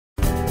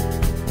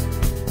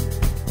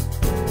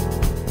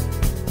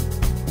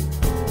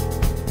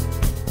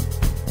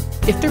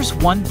If there's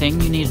one thing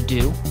you need to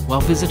do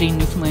while visiting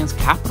Newfoundland's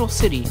capital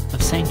city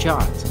of St.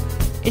 John's,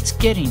 it's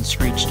getting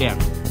screeched in.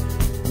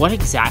 What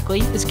exactly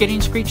is getting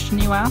screeched in,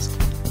 you ask?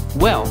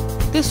 Well,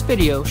 this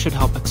video should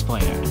help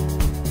explain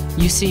it.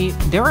 You see,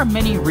 there are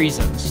many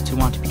reasons to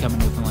want to become a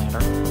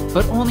Newfoundlander,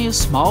 but only a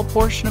small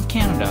portion of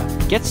Canada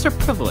gets the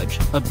privilege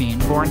of being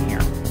born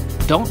here.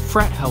 Don't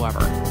fret, however,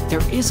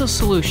 there is a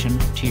solution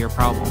to your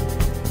problem.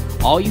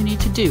 All you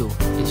need to do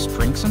is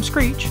drink some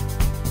screech,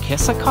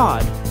 kiss a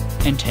cod,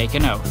 and take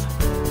an oath.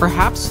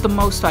 Perhaps the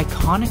most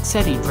iconic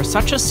setting for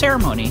such a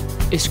ceremony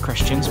is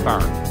Christian's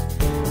Bar.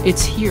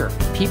 It's here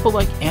people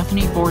like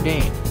Anthony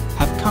Bourdain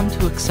have come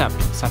to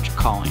accept such a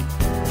calling.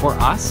 For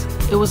us,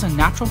 it was a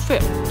natural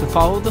fit to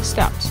follow the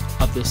steps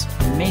of this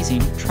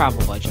amazing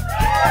travel legend.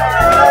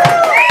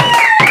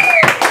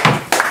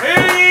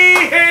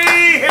 Hey,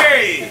 hey,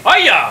 hey!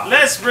 Hiya!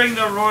 Let's bring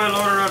the Royal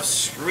Order of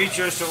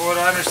Screechers to order.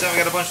 I understand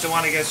we got a bunch that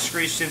want to get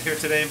screeched in here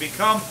today and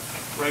become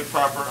right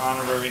proper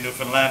honorary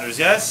Newfoundlanders,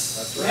 yes?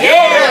 That's right.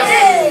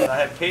 Yes! I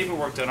have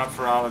paperwork done up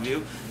for all of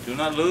you. Do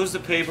not lose the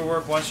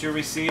paperwork. Once you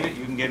receive it,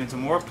 you can get into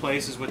more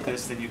places with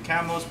this than you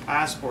can most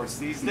passports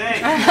these days.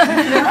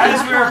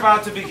 As we're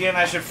about to begin,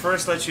 I should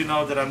first let you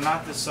know that I'm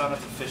not the son of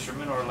a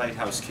fisherman or a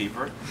lighthouse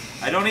keeper.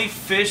 I don't eat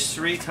fish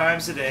 3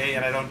 times a day,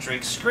 and I don't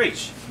drink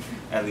screech.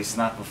 At least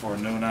not before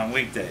noon on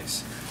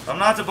weekdays. I'm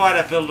not to buy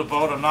that build a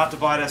boat, I'm not to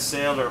buy that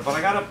sailor, but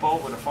I got a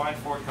boat with a fine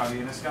Ford cuddy,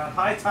 and it's got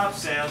high top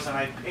sails, and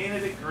I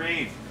painted it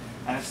green.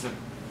 And it's the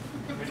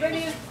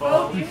prettiest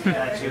boat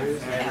that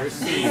you've ever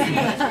seen.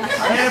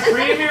 I had a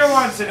premier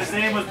once, and his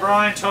name was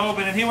Brian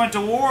Tobin, and he went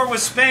to war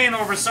with Spain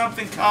over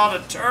something called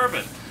a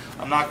turbot.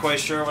 I'm not quite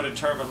sure what a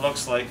turbot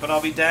looks like, but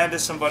I'll be damned if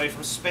somebody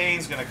from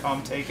Spain's going to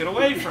come take it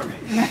away from me.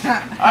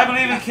 I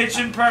believe in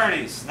kitchen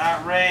parties,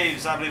 not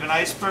raves. I believe in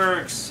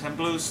icebergs and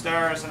blue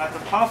stars, and that the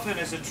puffin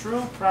is a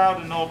true, proud,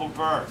 and noble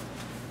bird.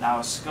 Now,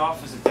 a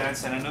scuff is a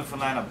dance, and in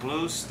Newfoundland, a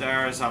blue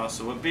star is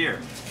also a beer.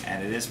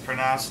 And it is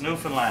pronounced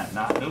Newfoundland,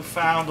 not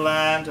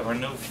Newfoundland or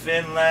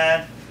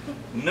Newfoundland.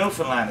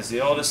 Newfoundland is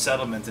the oldest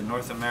settlement in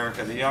North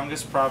America, the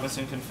youngest province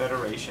in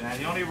Confederation, and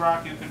the only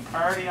rock you can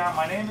party on.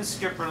 My name is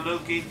Skipper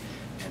Lukey,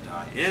 and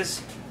I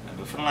is a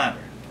Newfoundlander.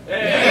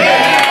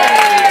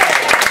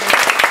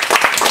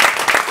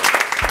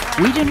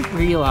 We didn't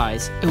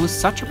realize it was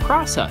such a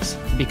process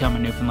to become a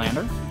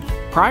Newfoundlander.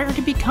 Prior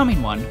to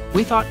becoming one,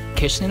 we thought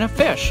kissing a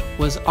fish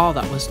was all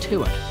that was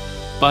to it.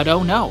 But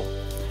oh no.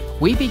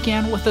 We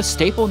began with a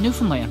staple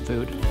Newfoundland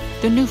food,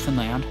 the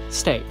Newfoundland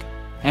steak.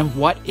 And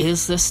what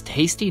is this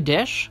tasty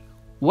dish?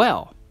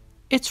 Well,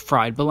 it's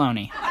fried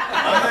bologna.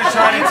 I'm going to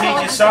try to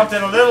teach you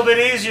something a little bit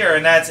easier,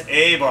 and that's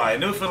a-bye. In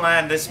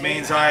Newfoundland, this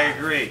means I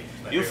agree.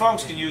 You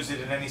folks can use it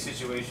in any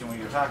situation when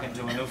you're talking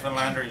to a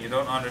Newfoundlander and you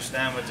don't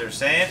understand what they're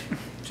saying.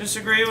 Just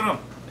agree with them.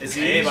 It's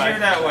easier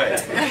that way.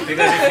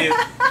 Because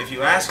if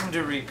you ask them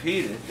to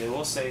repeat it, they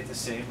will say it the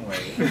same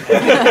way. And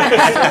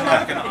you're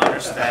not going to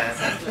understand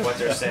what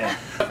they're saying.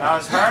 Now,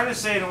 it's hard to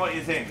say than what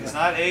you think. It's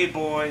not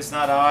a-boy, it's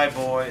not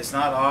I-boy, it's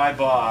not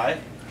I-bye.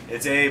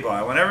 It's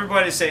a-bye. When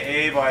everybody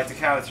say a-bye at the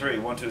count of 3.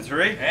 1, 2,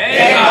 3.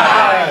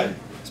 A-bye!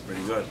 That's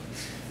pretty good.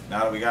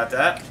 Now that we got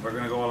that, we're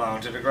going to go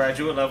along to the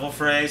graduate level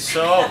phrase.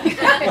 So,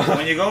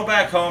 when you go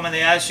back home and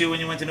they ask you when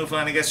you went to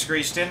Newfoundland to get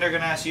screeched in, they're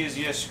going to ask you, is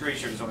you a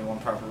screecher? There's only one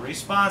proper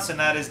response, and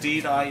that is,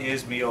 "Deed, I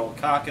is me old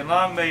cock, and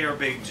long may your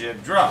big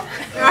jib drop."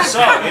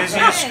 So, is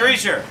you a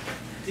screecher?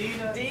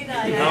 No,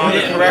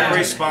 the correct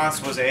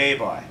response was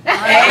a-bye.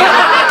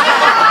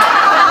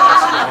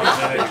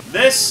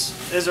 This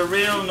is a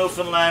real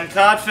Newfoundland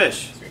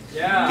codfish.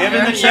 Yeah.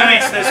 Given the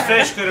chance, this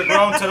fish could have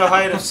grown to the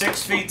height of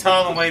 6 feet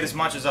tall and weighed as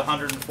much as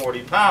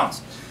 140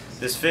 pounds.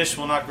 This fish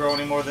will not grow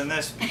any more than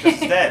this because it's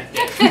dead.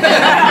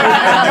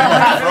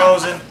 It's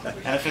frozen,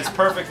 and it fits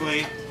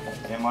perfectly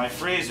in my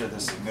freezer. The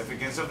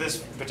significance of this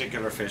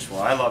particular fish,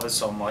 well, I love it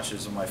so much,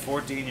 is my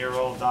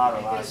 14-year-old daughter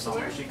last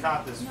summer, she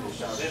caught this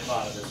fish out in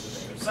bottom of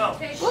this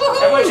herself. And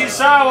when she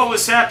saw what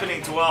was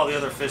happening to all the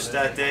other fish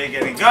that day,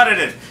 getting gutted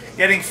and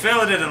getting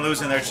filleted and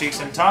losing their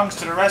cheeks and tongues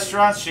to the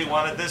restaurants, she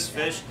wanted this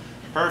fish,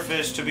 her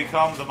fish, to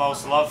become the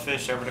most loved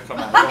fish ever to come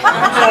out of the world.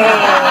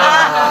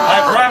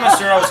 I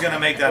promised her I was going to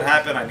make that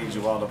happen. I need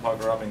you all to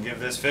pucker up and give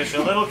this fish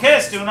a little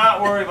kiss. Do not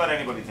worry about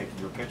anybody taking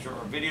your picture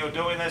or video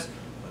doing this.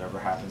 Whatever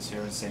happens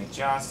here in St.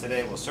 John's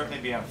today will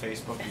certainly be on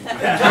Facebook.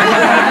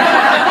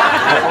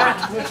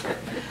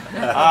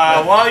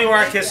 While you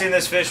are kissing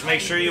this fish,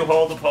 make sure you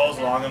hold the pose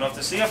long enough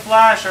to see a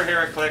flash or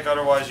hear a click.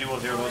 Otherwise, you will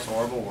hear those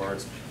horrible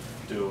words.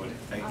 Do it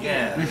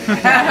again.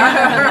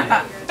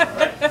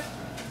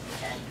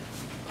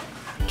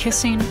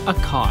 Kissing a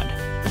cod.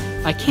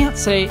 I can't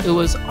say it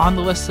was on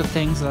the list of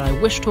things that I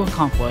wish to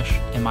accomplish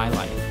in my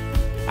life.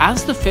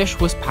 As the fish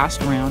was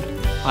passed around,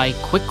 I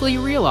quickly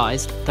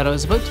realized that I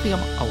was about to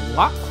become a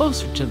lot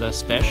closer to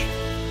this fish,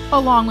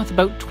 along with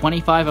about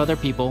 25 other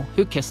people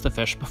who kissed the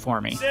fish before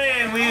me.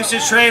 Saying we used to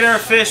trade our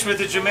fish with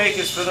the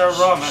Jamaicans for their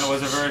rum, and it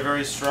was a very,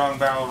 very strong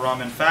barrel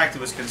rum. In fact, it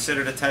was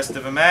considered a test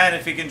of a man.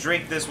 If he can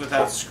drink this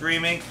without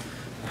screaming,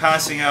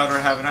 passing out, or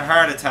having a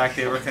heart attack,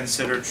 they were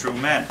considered true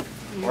men.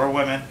 or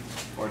women,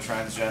 or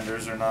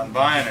transgenders, or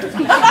non-binary.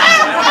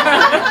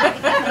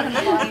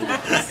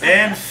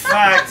 In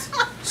fact,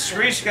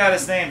 Screeched got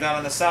his name down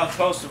on the south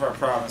coast of our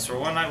province, where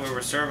one night we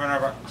were serving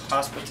our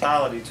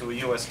hospitality to a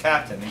U.S.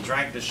 captain. He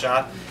drank the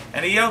shot,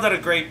 and he yelled out a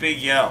great big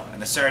yell.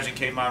 And the sergeant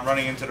came on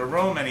running into the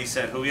room, and he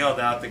said, "Who yelled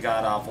out the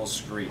god-awful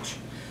screech?"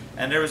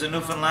 And there was a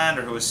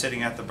Newfoundlander who was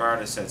sitting at the bar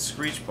that said,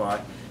 "Screech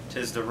bot,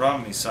 'tis the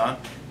rum, me son."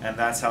 And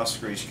that's how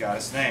Screeched got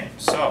his name.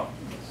 So,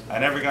 I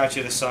never got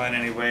you to sign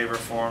any waiver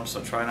forms,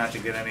 so try not to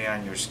get any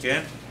on your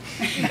skin.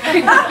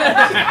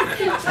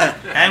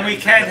 And we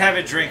can't have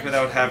a drink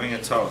without having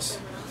a toast.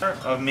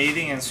 Of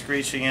meeting and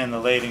screeching in the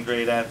late and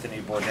great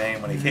Anthony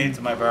Bourdain when he came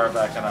to my bar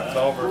back in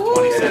October of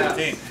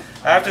 2017.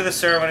 After the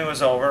ceremony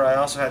was over, I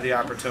also had the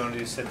opportunity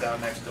to sit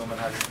down next to him and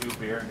have a few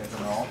beer and get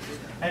to know him.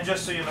 And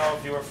just so you know,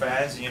 if you were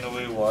fans and you know who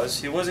he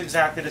was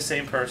exactly the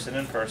same person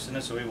in person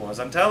as who he was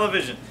on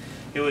television.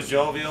 He was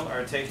jovial,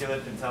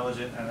 articulate,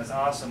 intelligent, and it's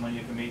awesome when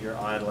you can meet your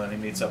idol and he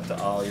meets up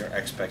to all your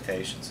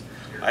expectations.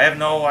 I have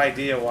no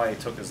idea why he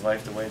took his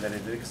life the way that he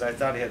did, because I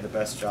thought he had the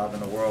best job in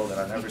the world, and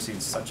I've never seen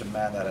such a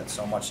man that had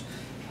so much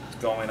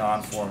going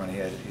on for him, and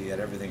he had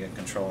everything in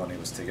control, and he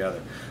was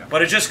together.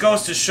 But it just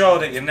goes to show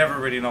that you never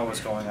really know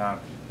what's going on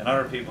in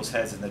other people's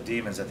heads and the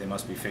demons that they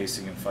must be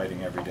facing and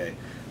fighting every day.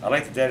 I'd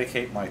like to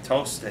dedicate my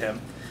toast to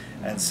him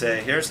and say,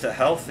 here's to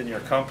health in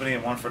your company,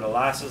 and one for the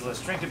lasses.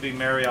 Let's drink and be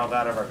merry, all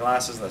that of our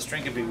glasses. Let's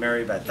drink and be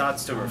merry, bad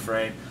thoughts to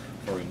refrain,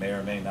 for we may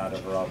or may not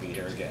ever all be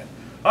here again.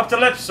 Up the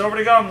lips, over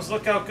the gums,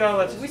 look out, go.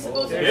 Let's...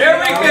 Here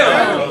we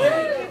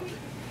go!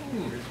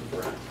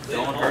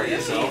 Don't hurt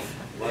yourself.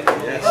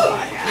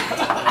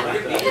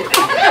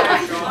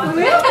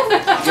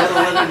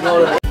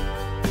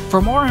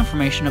 For more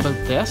information about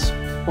this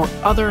or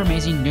other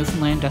amazing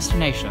Newfoundland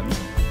destinations,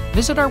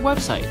 visit our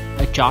website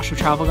at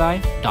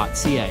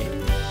joshuatravelguide.ca.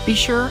 Be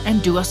sure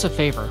and do us a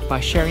favor by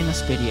sharing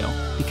this video,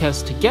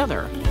 because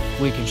together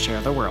we can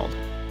share the world.